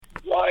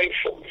live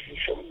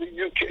from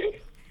the UK.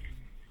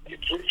 It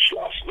reached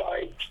last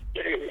night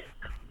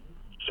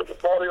to the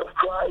body of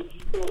Christ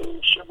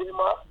in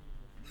Shebima.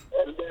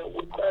 And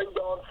we thank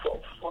God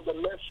for the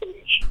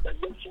message. And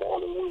this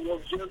morning we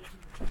were just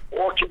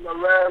walking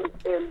around,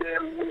 and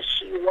then we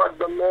see what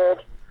the Lord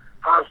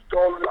has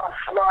done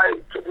last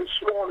night to this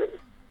morning.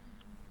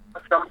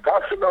 As I'm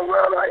passing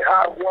around, I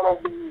have one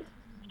of the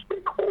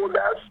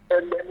stakeholders,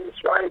 and then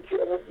he's right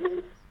here with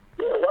me.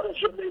 Yeah, what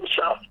is your name,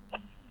 sir?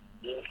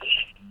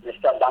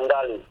 Mr.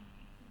 Bangali.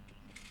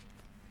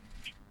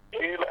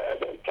 Amen.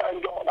 And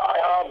thank God I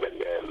have,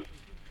 and then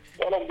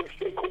one of the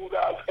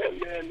stakeholders,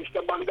 and then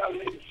Mr.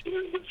 Bangali is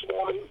here this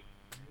morning.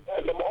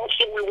 And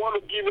also we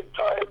want to give it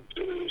time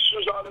to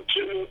Suzanne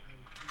to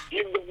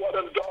give the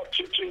word of God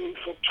to you.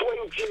 For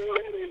 20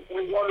 minutes,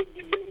 we want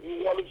to debate,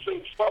 we want to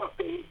say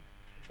something,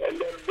 and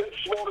then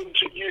this morning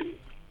to you.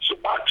 So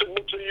back to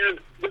you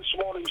this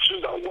morning,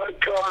 Suzanne.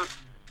 Welcome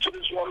to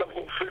this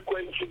wonderful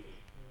frequency.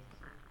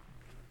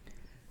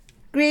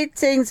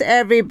 Greetings,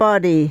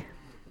 everybody.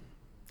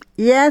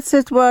 Yes,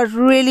 it was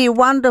really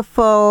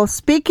wonderful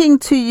speaking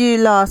to you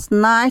last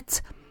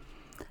night,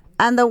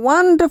 and the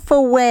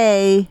wonderful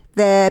way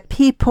the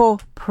people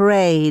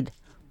prayed.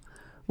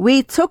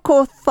 We took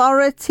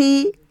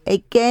authority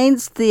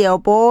against the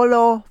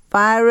Ebola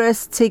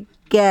virus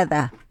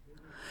together.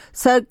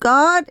 So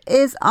God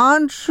is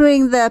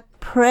answering the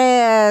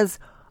prayers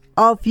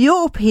of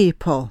your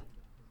people,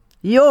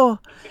 your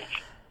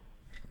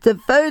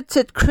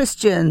devoted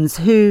Christians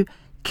who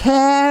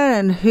care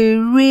and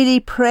who really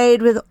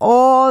prayed with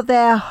all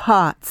their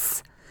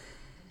hearts.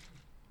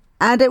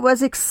 And it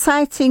was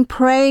exciting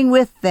praying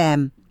with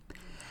them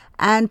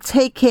and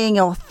taking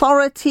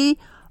authority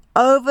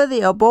over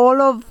the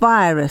Ebola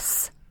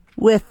virus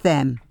with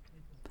them.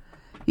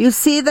 You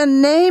see, the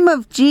name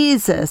of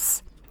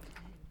Jesus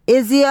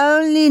is the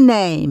only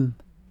name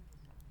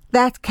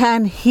that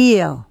can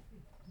heal.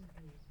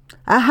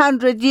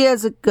 100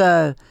 years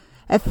ago,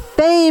 a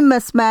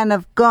famous man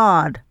of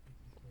God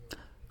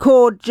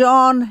called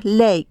John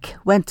Lake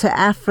went to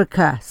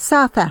Africa,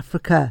 South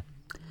Africa,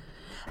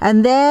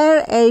 and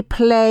there a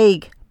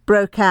plague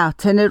broke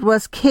out, and it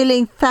was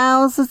killing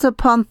thousands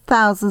upon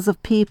thousands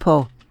of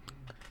people.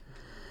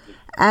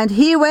 And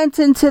he went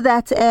into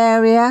that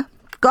area,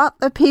 got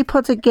the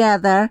people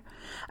together,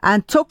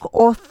 and took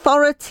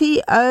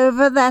authority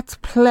over that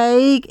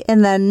plague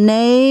in the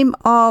name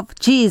of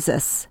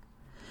Jesus.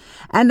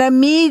 And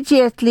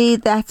immediately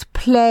that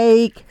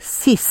plague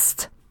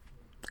ceased.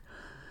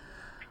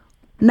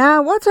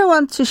 Now, what I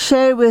want to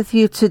share with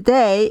you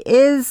today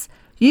is,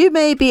 you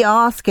may be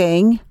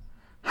asking,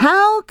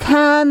 how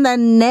can the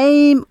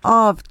name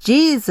of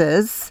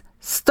Jesus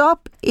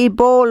stop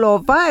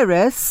Ebola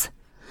virus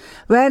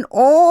when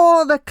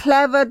all the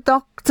clever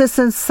doctors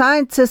and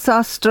scientists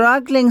are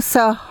struggling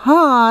so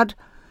hard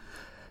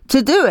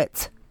to do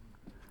it,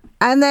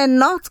 and they're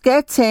not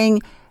getting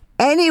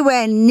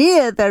anywhere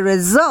near the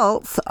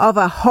results of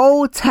a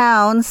whole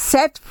town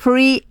set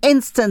free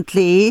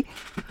instantly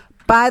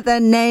by the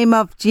name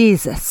of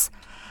Jesus?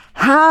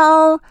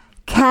 How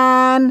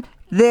can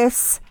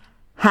this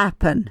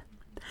happen?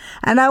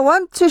 And I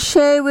want to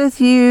share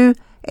with you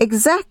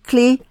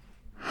exactly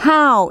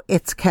how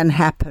it can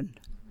happen.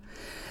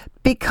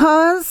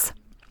 Because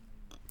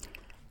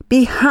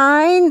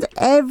behind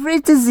every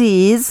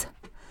disease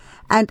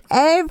and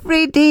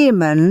every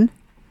demon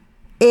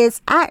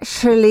is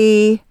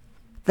actually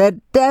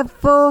the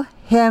devil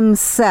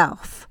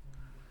himself.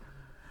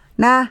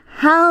 Now,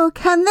 how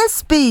can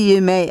this be,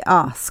 you may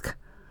ask?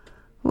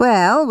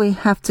 Well, we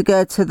have to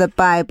go to the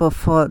Bible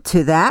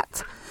to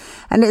that.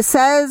 And it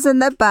says in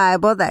the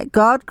Bible that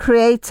God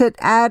created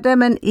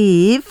Adam and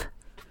Eve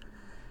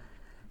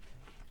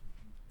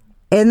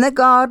in the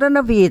Garden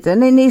of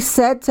Eden, and he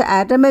said to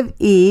Adam and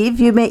Eve,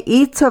 you may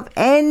eat of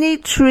any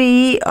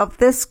tree of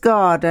this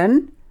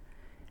garden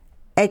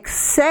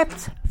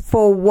except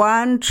for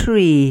one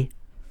tree,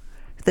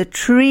 the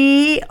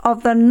tree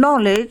of the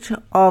knowledge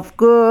of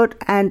good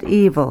and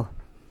evil.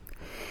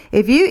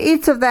 If you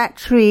eat of that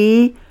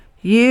tree,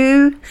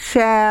 you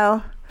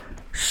shall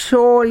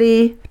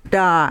surely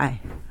die.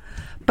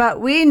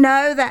 But we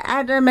know that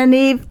Adam and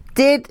Eve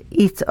did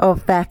eat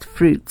of that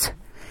fruit.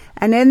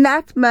 And in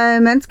that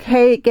moment,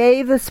 he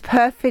gave this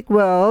perfect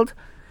world,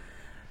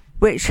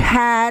 which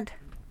had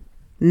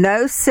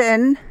no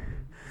sin,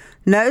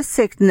 no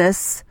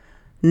sickness,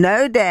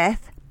 no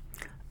death,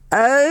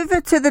 over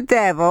to the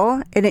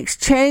devil in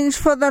exchange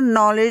for the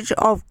knowledge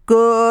of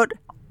good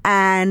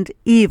and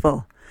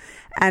evil.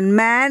 And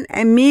man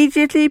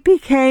immediately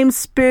became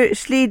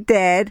spiritually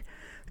dead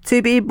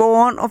to be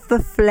born of the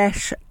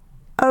flesh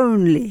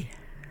only.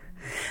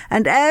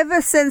 And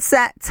ever since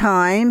that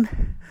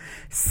time,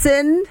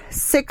 sin,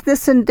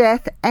 sickness and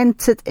death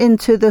entered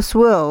into this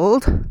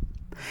world,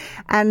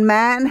 and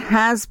man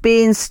has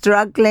been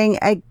struggling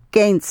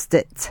against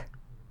it.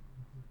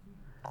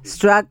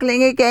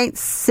 Struggling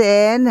against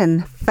sin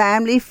and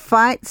family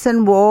fights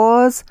and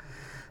wars,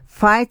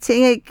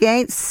 fighting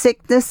against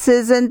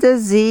sicknesses and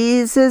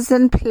diseases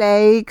and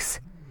plagues,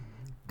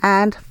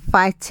 and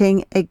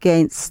fighting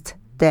against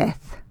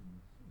death.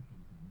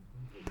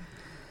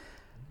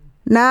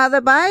 Now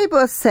the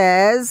Bible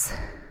says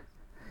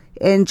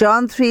in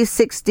John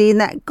 3:16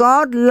 that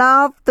God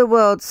loved the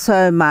world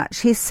so much,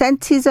 he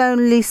sent his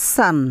only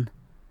Son,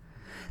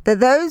 that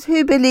those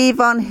who believe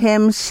on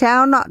him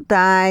shall not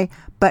die,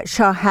 but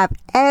shall have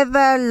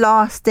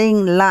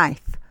everlasting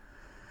life.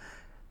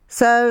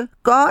 So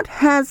God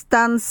has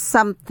done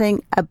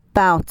something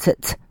about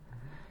it.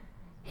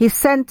 He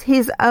sent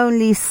his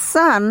only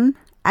Son,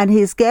 and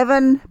he's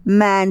given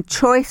man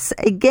choice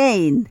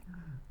again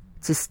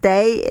to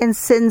stay in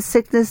sin,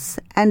 sickness,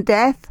 and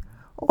death,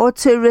 or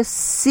to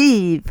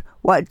receive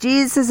what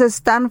Jesus has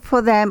done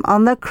for them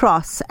on the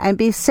cross and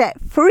be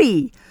set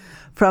free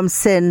from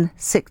sin,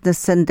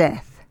 sickness, and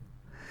death.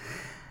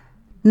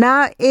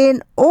 Now,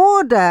 in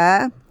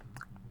order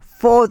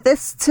for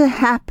this to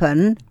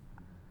happen,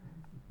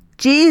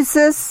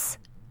 Jesus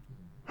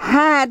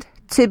had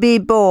to be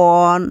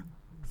born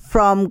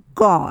from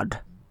God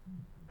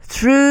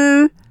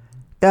through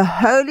the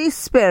Holy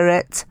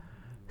Spirit,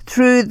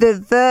 through the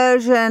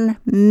Virgin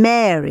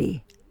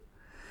Mary.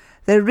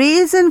 The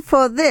reason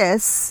for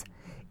this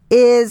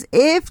is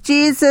if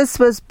Jesus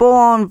was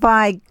born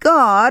by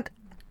God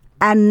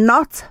and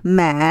not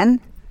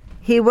man,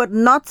 he would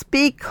not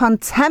be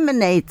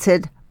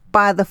contaminated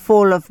by the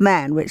fall of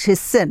man, which is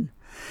sin.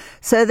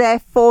 So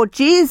therefore,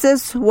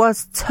 Jesus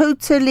was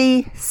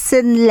totally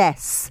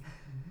sinless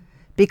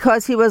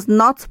because he was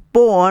not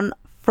born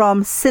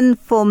from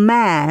sinful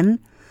man,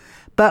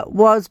 but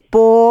was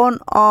born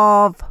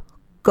of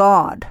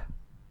God.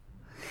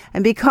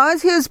 And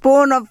because he was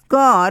born of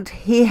God,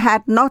 he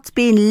had not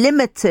been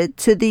limited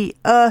to the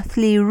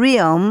earthly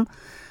realm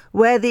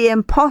where the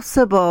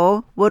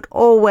impossible would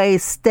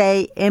always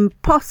stay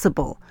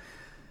impossible.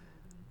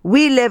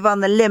 We live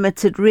on the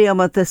limited realm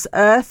of this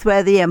earth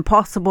where the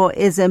impossible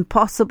is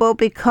impossible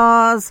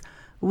because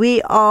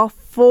we are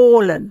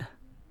fallen.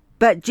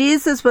 But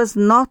Jesus was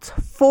not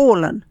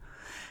fallen.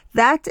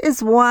 That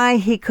is why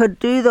he could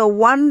do the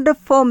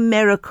wonderful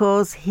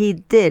miracles he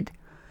did.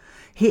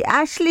 He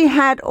actually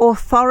had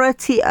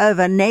authority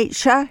over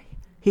nature.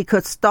 He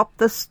could stop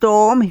the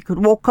storm. He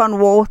could walk on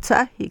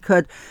water. He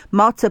could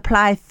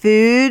multiply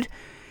food.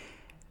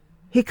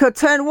 He could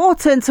turn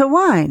water into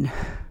wine.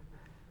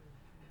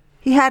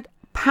 He had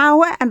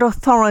power and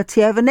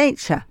authority over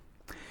nature.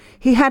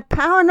 He had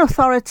power and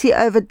authority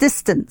over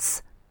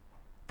distance.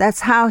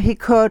 That's how he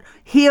could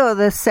heal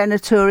the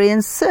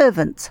centurion's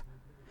servant.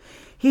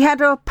 He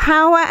had a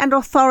power and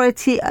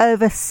authority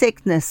over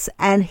sickness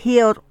and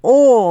healed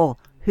all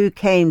who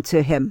came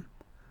to him.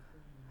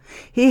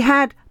 He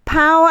had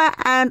power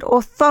and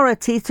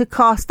authority to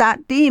cast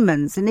out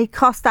demons, and he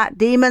cast out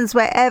demons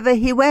wherever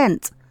he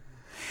went.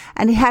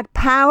 And he had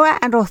power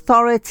and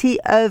authority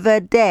over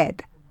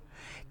dead.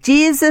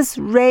 Jesus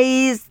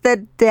raised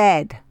the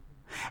dead.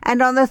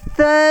 And on the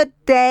third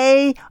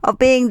day of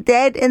being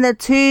dead in the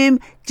tomb,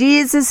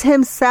 Jesus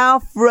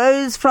himself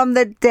rose from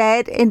the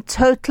dead in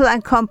total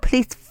and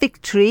complete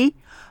victory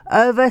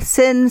over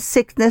sin,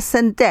 sickness,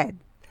 and death.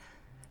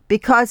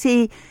 Because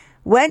he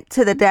went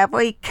to the devil,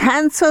 he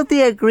cancelled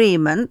the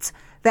agreement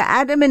that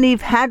Adam and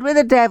Eve had with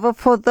the devil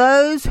for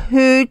those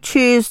who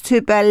choose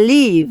to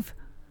believe.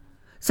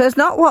 So it's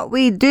not what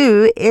we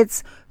do,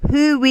 it's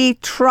who we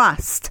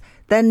trust,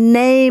 the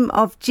name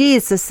of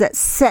Jesus that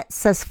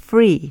sets us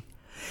free.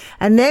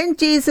 And then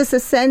Jesus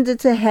ascended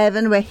to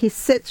heaven, where he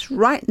sits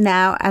right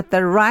now at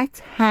the right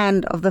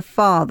hand of the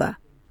Father.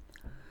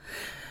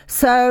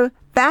 So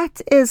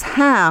that is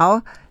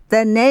how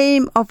the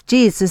name of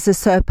Jesus is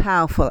so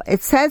powerful.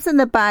 It says in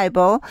the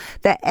Bible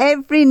that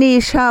every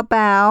knee shall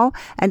bow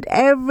and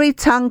every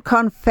tongue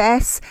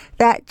confess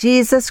that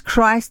Jesus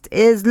Christ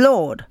is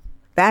Lord.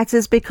 That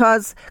is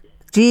because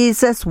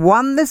Jesus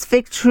won this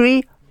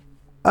victory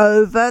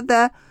over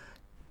the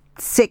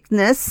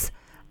sickness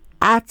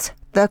at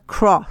the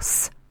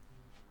cross.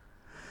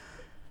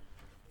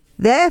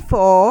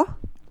 Therefore,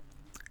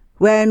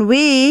 when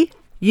we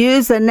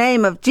use the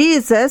name of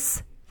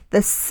Jesus,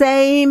 the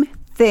same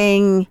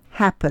thing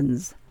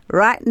happens.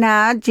 Right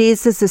now,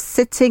 Jesus is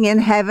sitting in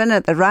heaven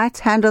at the right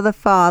hand of the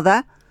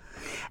Father,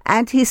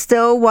 and he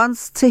still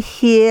wants to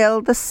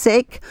heal the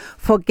sick,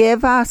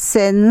 forgive our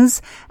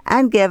sins,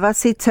 and give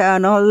us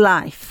eternal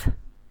life.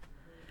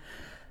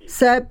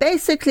 So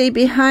basically,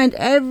 behind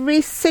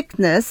every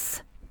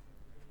sickness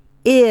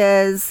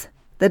is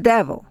the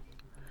devil.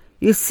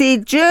 You see,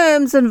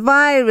 germs and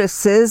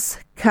viruses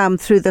come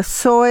through the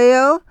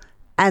soil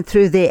and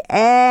through the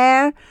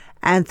air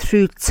and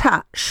through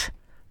touch,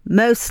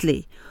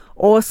 mostly.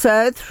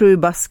 Also through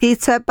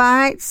mosquito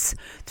bites,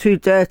 through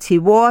dirty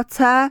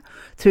water,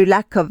 through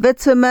lack of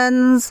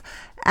vitamins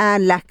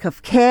and lack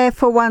of care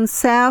for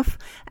oneself,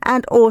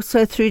 and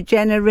also through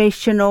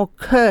generational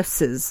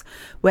curses,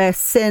 where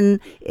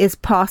sin is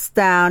passed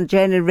down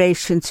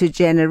generation to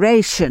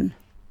generation.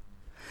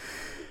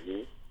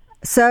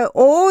 So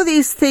all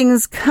these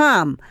things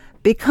come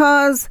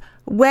because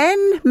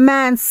when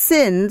man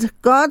sinned,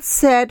 God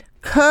said,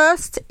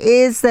 "Cursed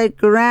is the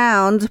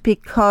ground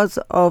because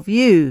of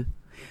you."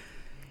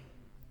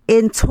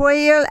 In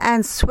toil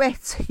and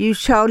sweat you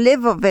shall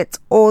live of it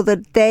all the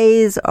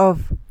days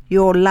of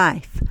your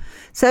life.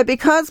 So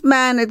because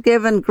man had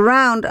given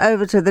ground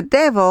over to the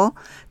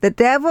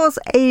devil's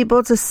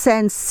able to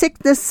send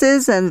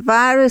sicknesses and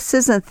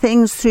viruses and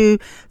things through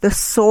the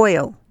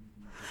soil.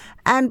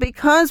 And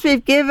because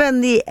we've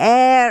given the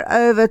air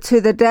over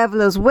to the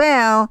devil as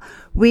well,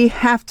 we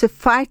have to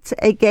fight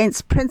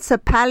against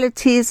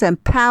principalities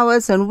and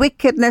powers and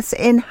wickedness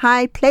in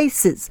high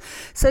places.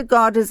 So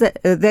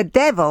the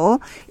devil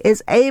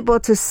is able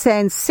to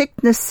send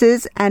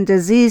sicknesses and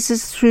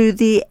diseases through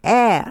the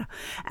air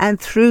and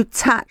through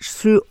touch,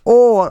 through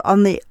all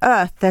on the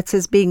earth that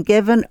has been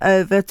given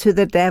over to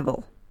the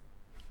devil.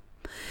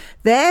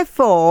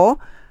 Therefore,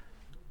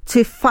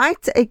 to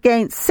fight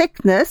against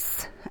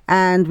sickness,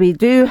 and we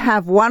do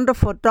have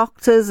wonderful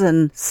doctors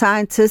and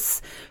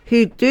scientists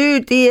who do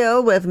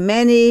deal with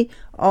many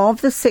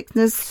of the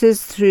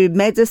sicknesses through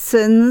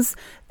medicines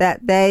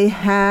that they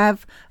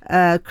have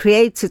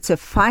created to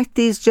fight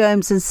these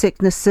germs and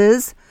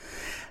sicknesses.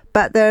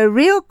 But the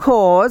real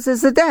cause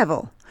is the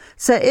devil.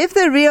 So if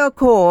the real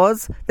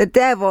cause, the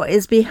devil,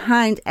 is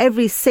behind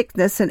every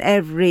sickness and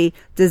every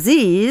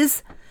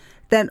disease,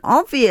 then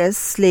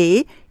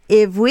obviously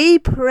if we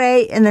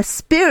pray in the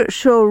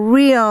spiritual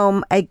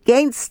realm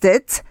against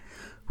it,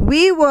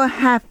 we will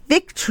have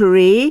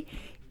victory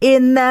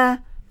in the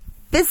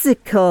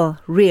physical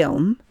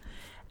realm.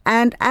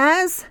 And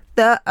as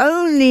the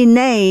only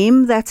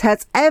name that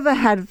has ever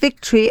had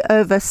victory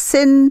over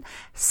sin,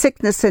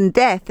 sickness, and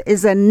death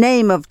is the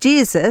name of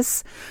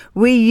Jesus,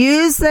 we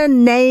use the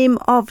name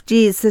of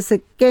Jesus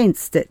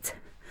against it.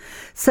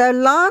 So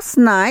last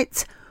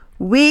night,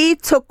 we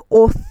took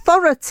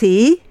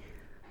authority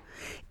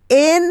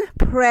in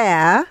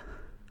prayer,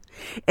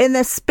 in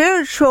the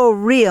spiritual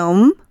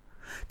realm,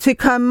 to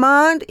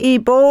command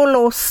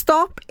Ebola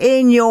stop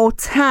in your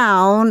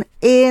town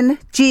in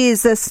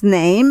Jesus'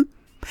 name,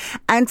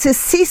 and to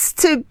cease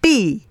to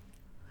be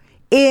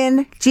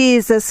in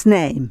Jesus'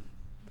 name.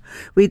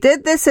 We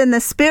did this in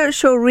the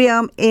spiritual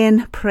realm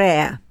in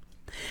prayer.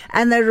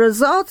 And the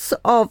results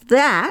of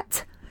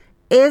that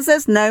is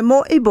there's no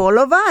more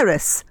Ebola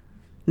virus.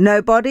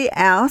 Nobody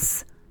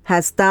else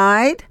has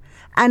died.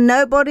 And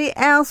nobody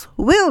else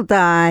will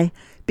die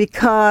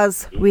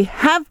because we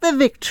have the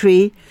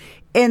victory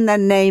in the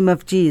name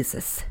of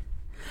Jesus.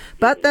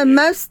 But the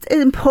most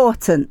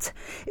important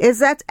is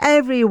that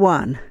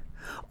everyone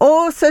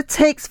also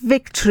takes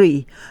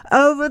victory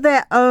over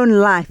their own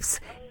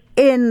lives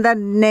in the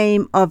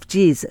name of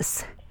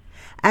Jesus.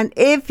 And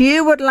if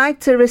you would like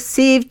to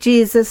receive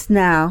Jesus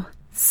now,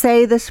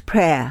 say this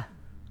prayer.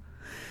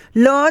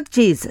 Lord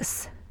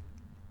Jesus,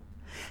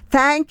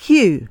 thank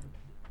you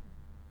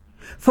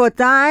for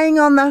dying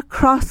on the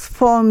cross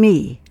for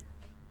me.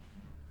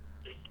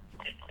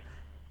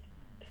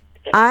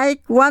 I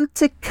want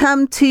to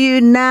come to you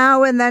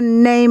now in the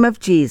name of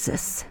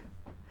Jesus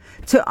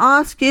to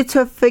ask you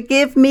to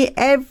forgive me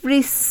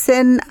every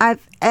sin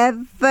I've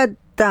ever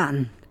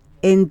done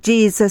in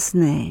Jesus'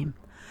 name.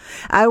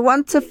 I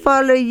want to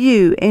follow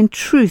you in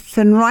truth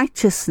and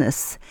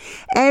righteousness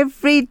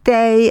every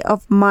day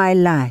of my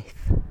life.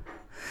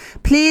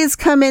 Please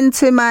come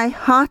into my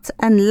heart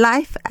and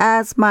life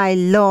as my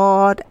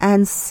Lord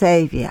and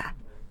Savior.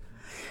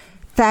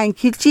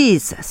 Thank you,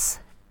 Jesus.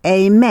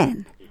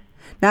 Amen.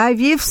 Now, if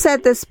you've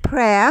said this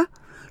prayer,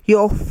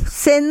 your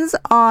sins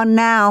are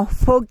now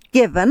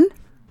forgiven,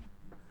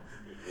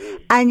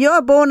 and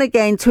you're born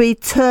again to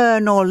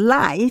eternal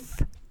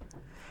life.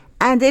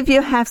 And if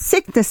you have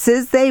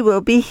sicknesses, they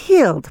will be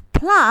healed.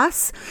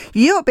 Plus,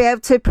 you'll be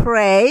able to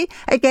pray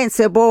against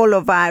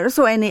Ebola virus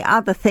or any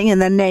other thing in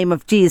the name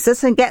of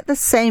Jesus and get the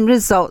same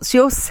results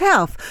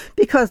yourself,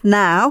 because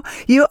now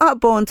you are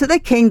born to the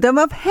kingdom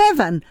of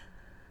heaven.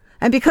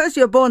 And because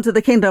you're born to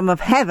the kingdom of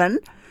heaven,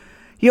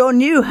 your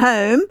new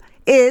home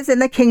is in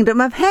the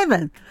kingdom of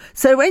heaven.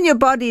 So when your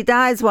body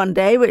dies one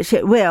day, which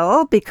it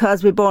will,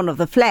 because we're born of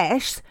the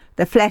flesh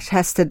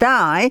has to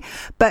die,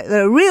 but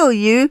the real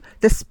you,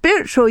 the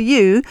spiritual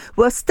you,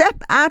 will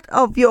step out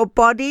of your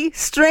body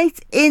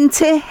straight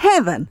into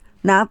heaven.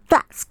 Now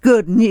that's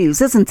good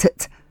news, isn't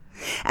it?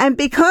 And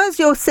because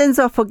your sins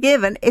are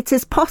forgiven, it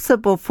is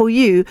possible for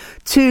you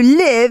to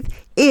live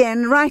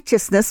in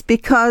righteousness,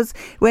 because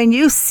when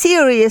you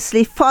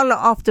seriously follow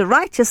after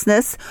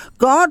righteousness,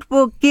 God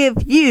will give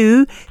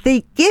you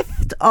the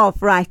gift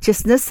of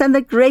righteousness and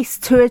the grace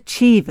to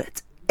achieve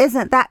it.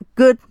 Isn't that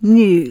good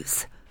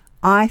news?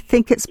 I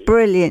think it's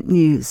brilliant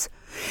news.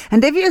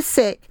 And if you're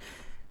sick,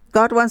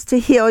 God wants to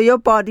heal your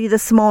body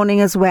this morning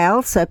as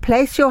well. So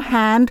place your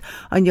hand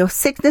on your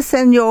sickness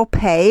and your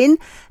pain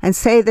and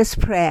say this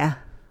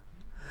prayer.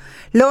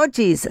 Lord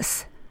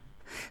Jesus,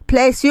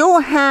 place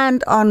your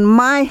hand on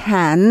my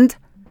hand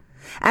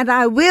and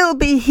I will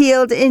be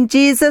healed in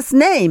Jesus'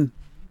 name.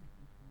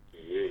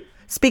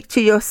 Speak to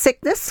your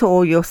sickness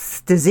or your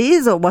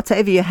disease or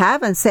whatever you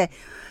have and say,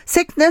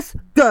 sickness,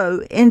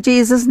 go in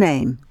Jesus'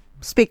 name.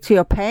 Speak to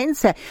your pain,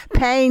 say,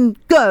 pain,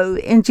 go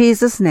in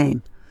Jesus'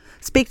 name.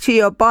 Speak to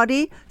your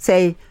body,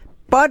 say,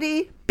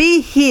 body,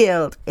 be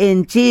healed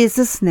in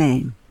Jesus'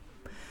 name.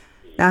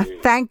 Now,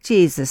 thank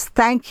Jesus.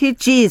 Thank you,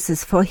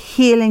 Jesus, for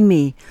healing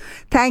me.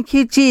 Thank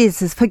you,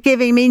 Jesus, for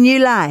giving me new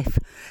life.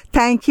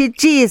 Thank you,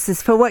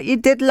 Jesus, for what you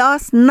did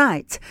last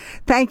night.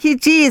 Thank you,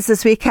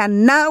 Jesus. We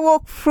can now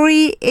walk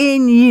free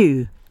in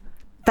you.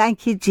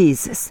 Thank you,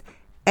 Jesus.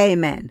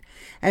 Amen.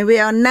 And we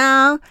are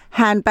now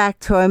hand back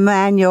to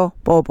Emmanuel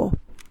Bobo.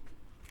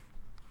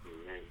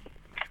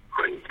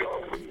 Praise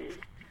God.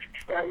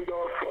 Thank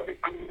God for the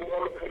good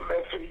wonderful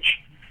message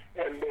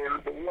and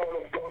then the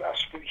word of God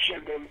has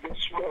preached them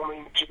this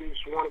morning to this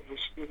wonderful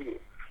studio.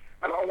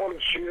 And I want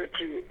to share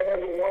to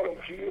every one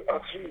of you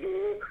as you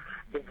hear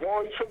the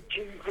voice of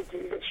Jesus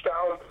in the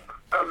town,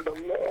 and the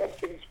Lord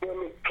is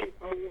going to keep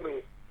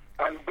moving,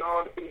 and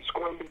God is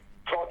going to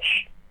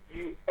touch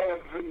you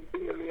every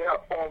area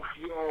of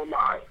your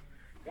life.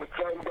 We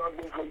thank God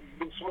for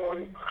this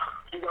morning.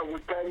 We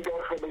thank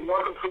God for the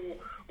wonderful,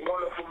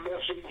 wonderful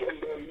message and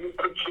then you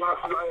preached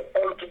last night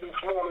onto this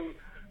morning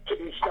to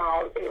this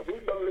town. And we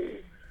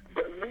believe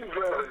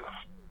deliverance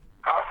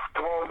has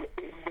come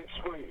in this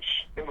place.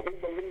 And we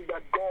believe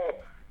that God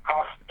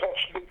has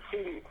touched the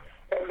city.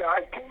 And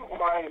I think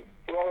my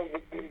brother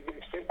with the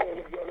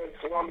stakeholder brother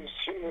is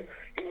here.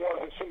 He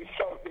wants to say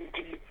something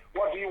to you.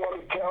 What do you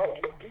want to tell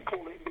the people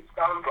in this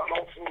town and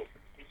also to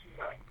see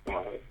that?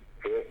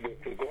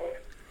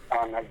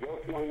 And I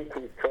just want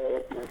to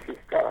tell my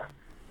sister,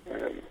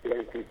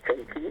 plenty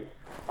thank you,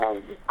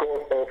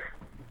 because of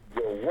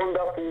the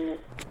wonderful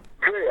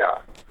prayer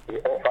you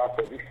offer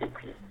for this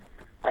city.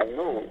 I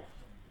know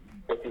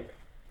that it's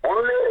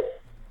only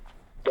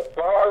the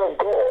power of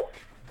God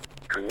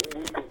to be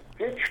able to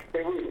teach the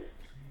way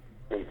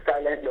and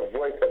silence the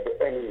voice of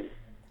the enemy.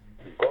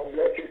 God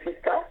bless you,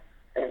 sister,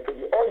 and to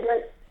the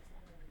audience,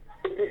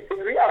 it is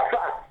a real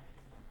fact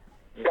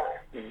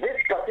that this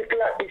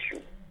particular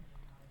issue,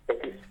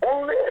 it is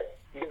only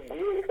the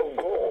grace of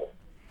God,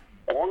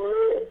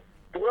 only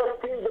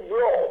trusting the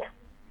blood,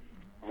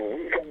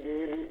 we can be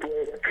able to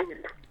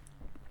escape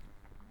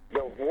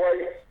the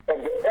voice of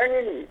the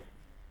enemy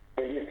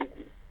in this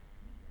city.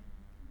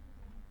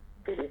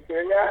 To this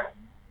area,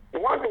 we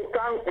want to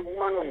thank the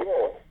woman of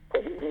God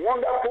for this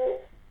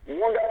wonderful,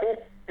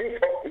 wonderful piece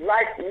of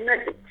life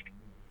message.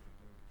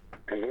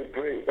 And we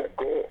pray that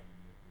God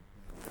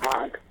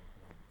and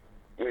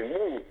we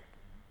move.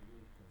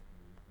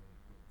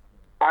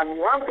 And we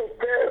want to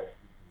tell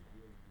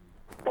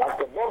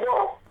Pastor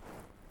Bobo,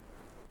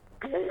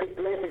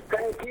 plenty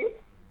thank you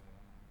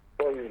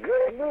for his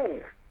great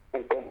move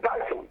and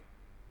compassion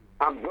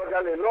and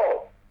brotherly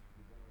love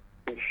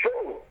he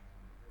showed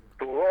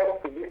to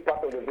us to this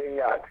part of the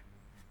vineyard.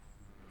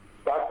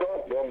 Pastor,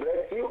 God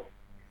bless you.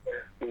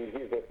 In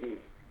Jesus' name,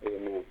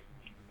 amen.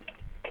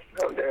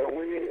 And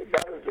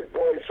that is the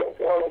voice of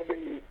one of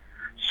the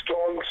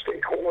strong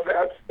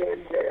stakeholders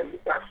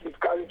and Pastor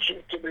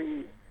Kanchi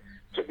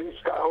to this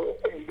town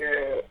and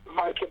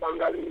Michael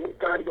Bangali, we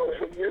thank God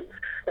for you.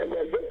 And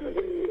this is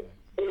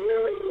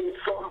really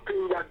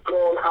something that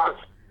God has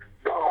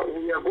done.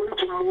 We are going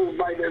to move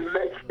by the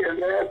next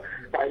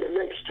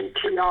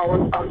 2-3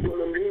 hours. I'm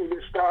going to leave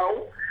this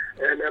town.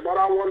 And but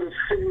I want to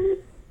say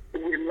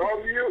we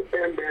love you,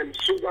 and then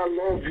Suzanne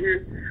loves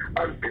you,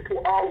 and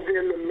people out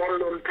there in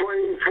London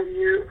praying for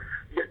you.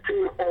 The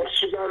team of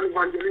Suzanne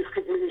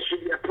Evangelistic Ministry,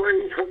 they are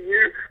praying for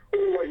you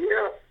over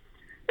here.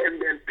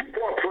 And then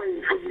people are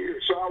praying for you.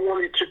 So I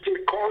want you to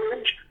take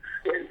courage.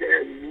 And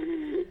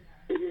then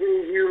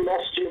you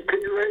lost your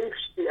parents,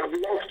 you have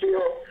lost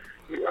your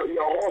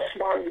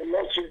husband, you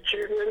lost your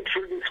children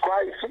through this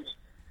crisis.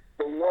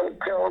 But I want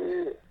to tell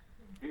you,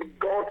 may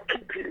God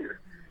keep you.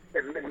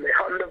 And then the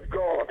hand of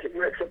God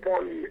rests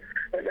upon you.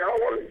 And I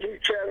want to give a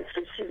chance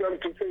to Susan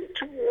to say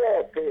 2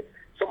 words.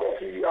 Some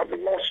of you have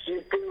lost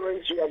your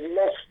parents, you have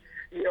lost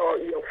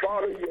your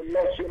father, you have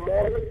lost your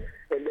mother,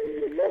 and then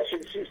you lost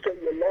your sister,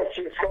 you lost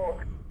your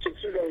son. So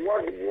Susan,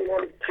 what do you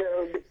want to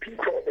tell the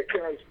people?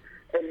 Because,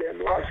 and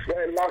then last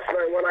night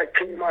when I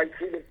came, I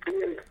see the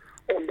pain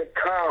on the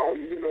town,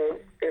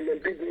 and then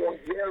people were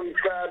very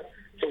sad.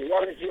 So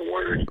what is your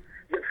word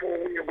before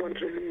we are going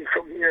to leave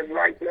from here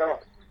right now?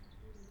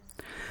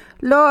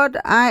 Lord,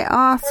 I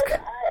ask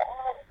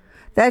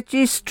that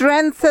you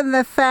strengthen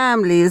the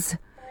families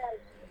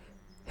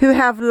who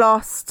have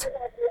lost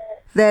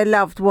their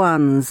loved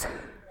ones,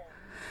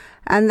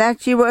 and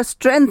that you will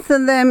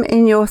strengthen them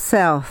in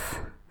yourself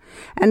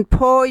and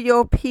pour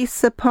your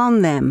peace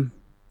upon them.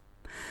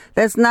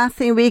 There's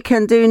nothing we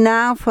can do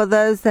now for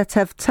those that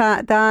have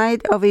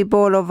died of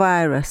Ebola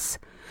virus,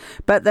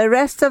 but the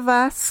rest of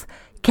us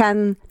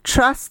can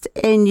trust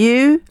in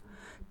you,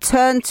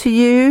 turn to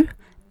you,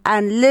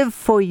 and live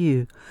for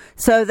you,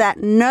 so that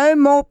no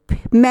more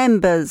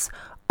members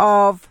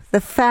of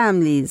the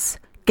families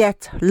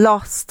get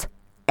lost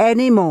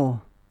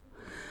anymore.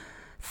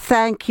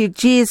 Thank you,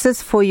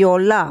 Jesus, for your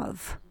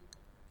love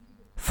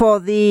for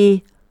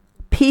the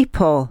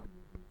people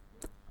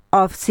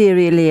of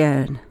Sierra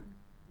Leone.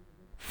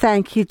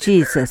 Thank you,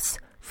 Jesus,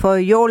 for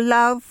your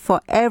love for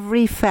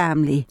every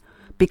family,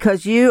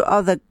 because you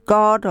are the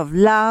God of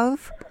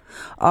love,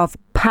 of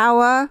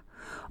power,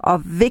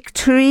 of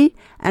victory,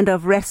 and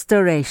of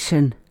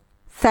restoration.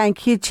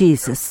 Thank you,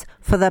 Jesus,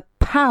 for the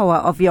power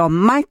of your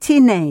mighty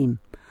name,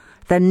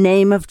 the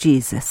name of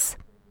Jesus.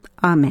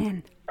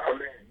 Amen.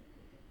 Amen.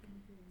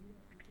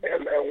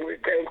 And we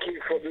thank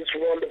you for this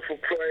wonderful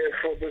prayer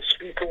for these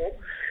people.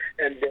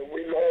 And then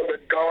we know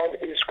that God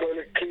is going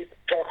to keep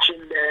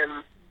touching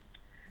them.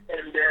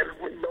 And then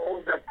we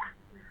know that,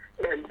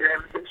 and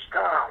then this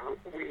time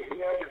we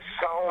hear the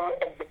sound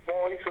of the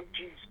voice of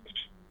Jesus.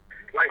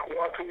 Like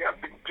what we have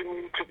been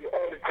doing to the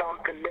other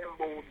town,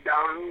 Kanembo,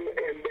 down,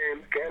 and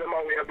then Canada,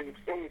 we have been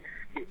seeing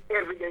the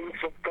evidence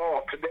of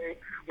God today.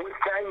 We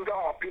thank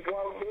God. People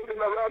are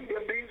moving around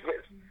their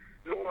business.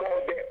 No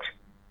more debt.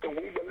 So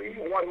we believe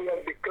what we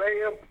have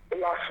declared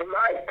last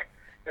night.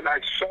 And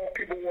I saw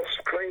people were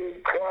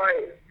screaming,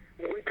 crying,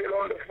 weeping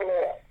on the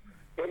floor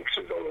when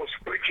Suzanne was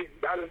preaching.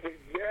 That is a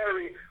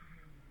very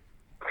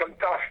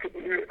fantastic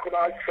miracle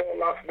I saw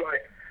last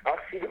night. I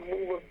see the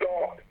move of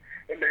God.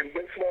 And then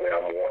this morning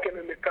I'm walking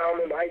in the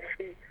town and I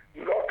see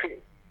nothing.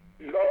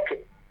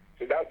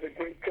 So that's a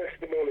great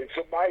testimony.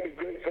 So by the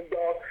grace of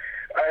God,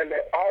 and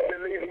I'll be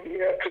leaving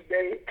here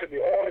today to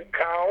the other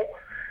town,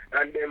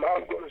 and then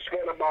I'm going to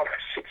spend about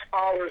 6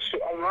 hours to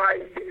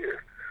arrive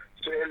there.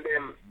 So and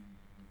then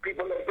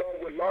people of God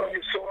will love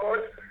you so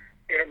much,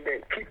 and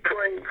then keep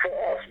praying for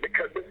us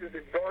because this is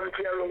a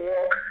voluntary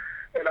work,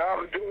 and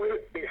I'm doing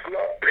it. It's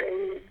not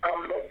pain.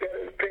 I'm not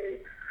getting paid.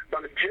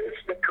 But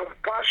just the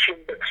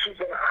compassion that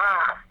Susan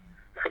has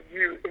for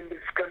you in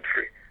this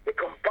country, the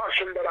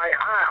compassion that I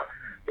have,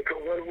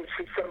 because when we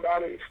see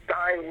somebody is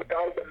dying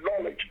without the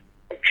knowledge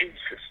of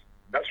Jesus,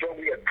 that's why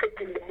we are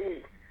taking the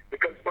move.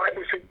 Because the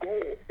Bible says go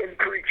and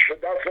preach, so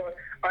that's why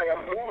I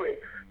am moving.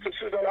 So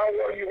Susan, I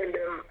want you in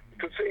them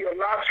to say your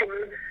last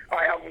word.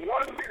 I have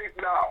 1 minute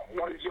now.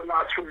 What is your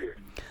last word?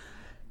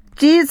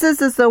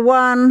 Jesus is the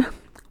one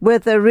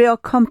with the real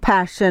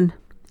compassion.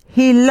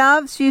 He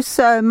loves you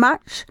so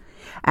much.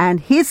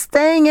 And he's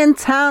staying in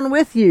town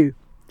with you.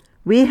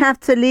 We have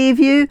to leave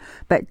you,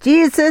 but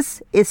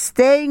Jesus is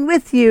staying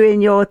with you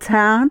in your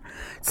town.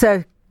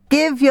 So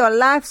give your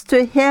lives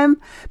to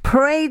him.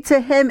 Pray to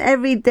him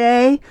every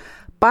day.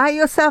 Buy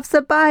yourself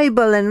a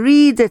Bible and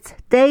read it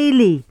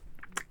daily.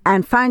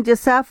 And find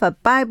yourself a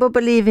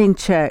Bible-believing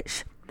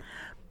church.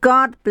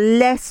 God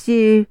bless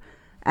you.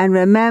 And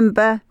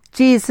remember,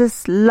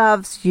 Jesus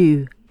loves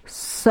you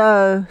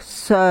so,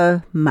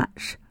 so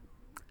much.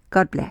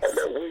 God bless.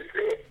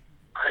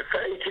 I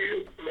thank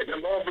you. May the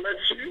Lord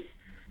bless you.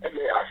 And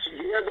may I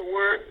hear the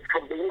word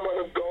from the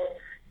woman of God.